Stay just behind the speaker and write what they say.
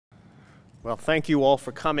Well, thank you all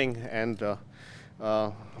for coming and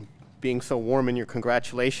being so warm in your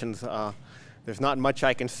congratulations. There's not much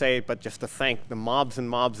I can say but just to thank the mobs and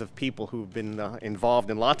mobs of people who've been involved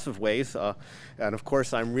in lots of ways. And of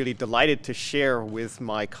course, I'm really delighted to share with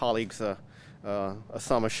my colleagues Osama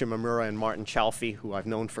Shimamura and Martin Chalfie, who I've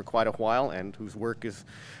known for quite a while and whose work is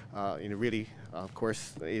really, of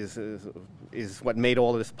course, is what made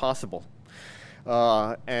all of this possible.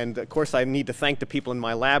 And of course, I need to thank the people in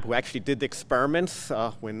my lab who actually did the experiments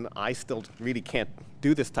when I still really can't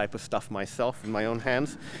do this type of stuff myself in my own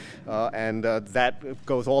hands. That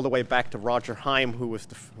goes all the way back to Roger Tsien,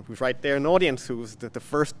 who's right there in the audience, who was the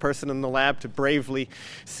first person in the lab to bravely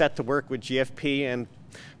set to work with GFP and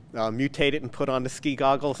mutate it and put on the ski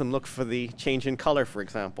goggles and look for the change in color, for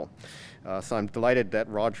example. So I'm delighted that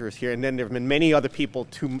Roger is here. And then there have been many other people,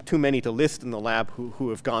 too many to list in the lab, who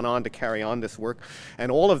have gone on to carry on this work.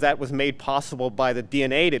 And all of that was made possible by the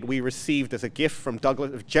DNA that we received as a gift from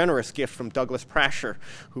Douglas, a generous gift from Douglas Prasher,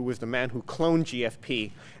 who was the man who cloned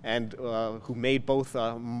GFP and who made both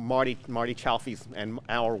Marty Chalfie's and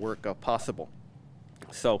our work possible.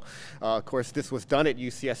 So, of course, this was done at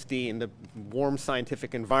UCSD in the warm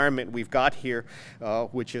scientific environment we've got here,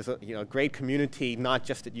 which is a great community, not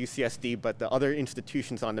just at UCSD, but the other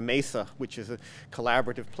institutions on the Mesa, which is a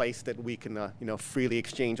collaborative place that we can freely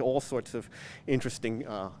exchange all sorts of interesting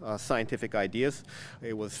scientific ideas.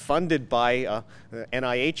 It was funded by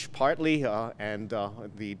NIH partly,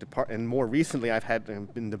 and more recently I've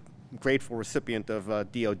been the grateful recipient of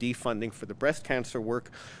DoD funding for the breast cancer work,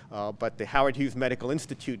 but the Howard Hughes Medical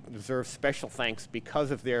Institute deserves special thanks because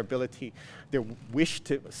of their ability, their wish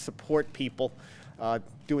to support people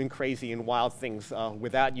doing crazy and wild things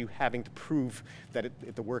without you having to prove that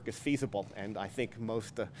the work is feasible. And I think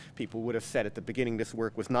most people would have said at the beginning this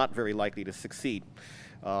work was not very likely to succeed.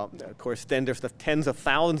 Of course, then there's the tens of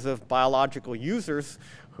thousands of biological users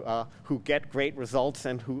who get great results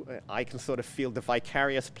and who I can sort of feel the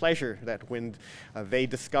vicarious pleasure that when they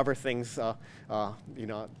discover things,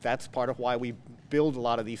 that's part of why we build a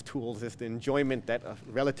lot of these tools, is the enjoyment that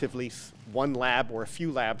relatively one lab or a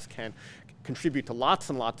few labs can contribute to lots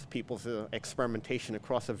and lots of people's experimentation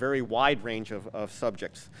across a very wide range of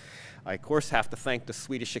subjects. I, of course, have to thank the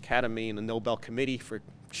Swedish Academy and the Nobel Committee for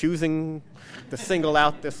choosing to single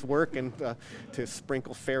out this work and to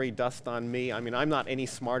sprinkle fairy dust on me. I mean, I'm not any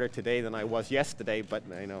smarter today than I was yesterday, but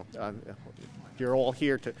you're all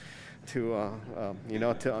here to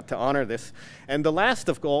honor this. And the last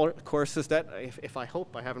of all, of course, is that if I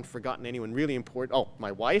hope I haven't forgotten anyone really important. Oh,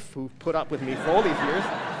 my wife, who put up with me for all these years.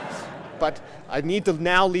 But I need to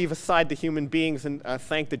now leave aside the human beings and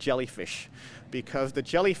thank the jellyfish, because the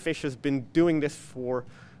jellyfish has been doing this for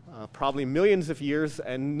probably millions of years,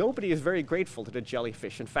 and nobody is very grateful to the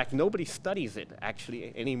jellyfish. In fact, nobody studies it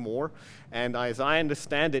actually anymore. And as I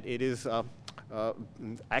understand it, it is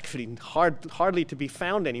actually hardly to be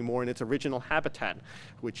found anymore in its original habitat,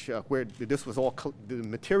 where this was all the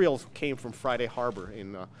materials came from Friday Harbor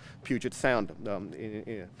in Puget Sound.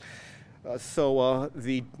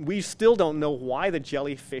 We still don't know why the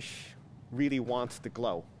jellyfish really wants to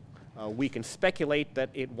glow. We can speculate that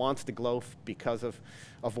it wants to glow because of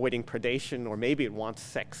avoiding predation, or maybe it wants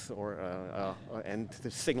sex, and to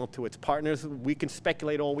signal to its partners. We can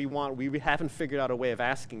speculate all we want. We haven't figured out a way of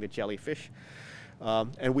asking the jellyfish.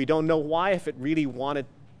 And we don't know why, if it really wanted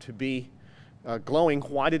to be glowing,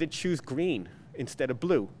 why did it choose green instead of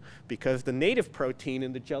blue? Because the native protein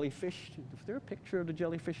in the jellyfish, is there a picture of the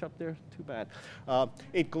jellyfish up there? Too bad.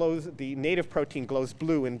 It glows, the native protein glows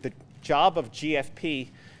blue, and the job of GFP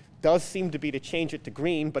does seem to be to change it to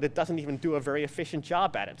green, but it doesn't even do a very efficient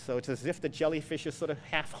job at it. So it's as if the jellyfish is sort of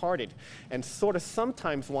half-hearted and sort of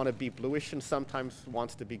sometimes want to be bluish and sometimes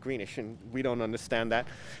wants to be greenish, and we don't understand that.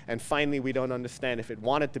 And finally, we don't understand, if it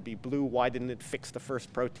wanted to be blue, why didn't it fix the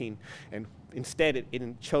first protein? And instead,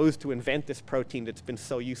 it chose to invent this protein that's been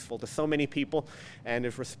so useful to so many people and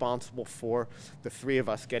is responsible for the three of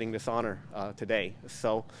us getting this honor today.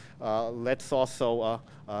 So let's also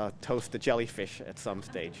toast the jellyfish at some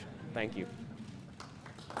stage. Thank you.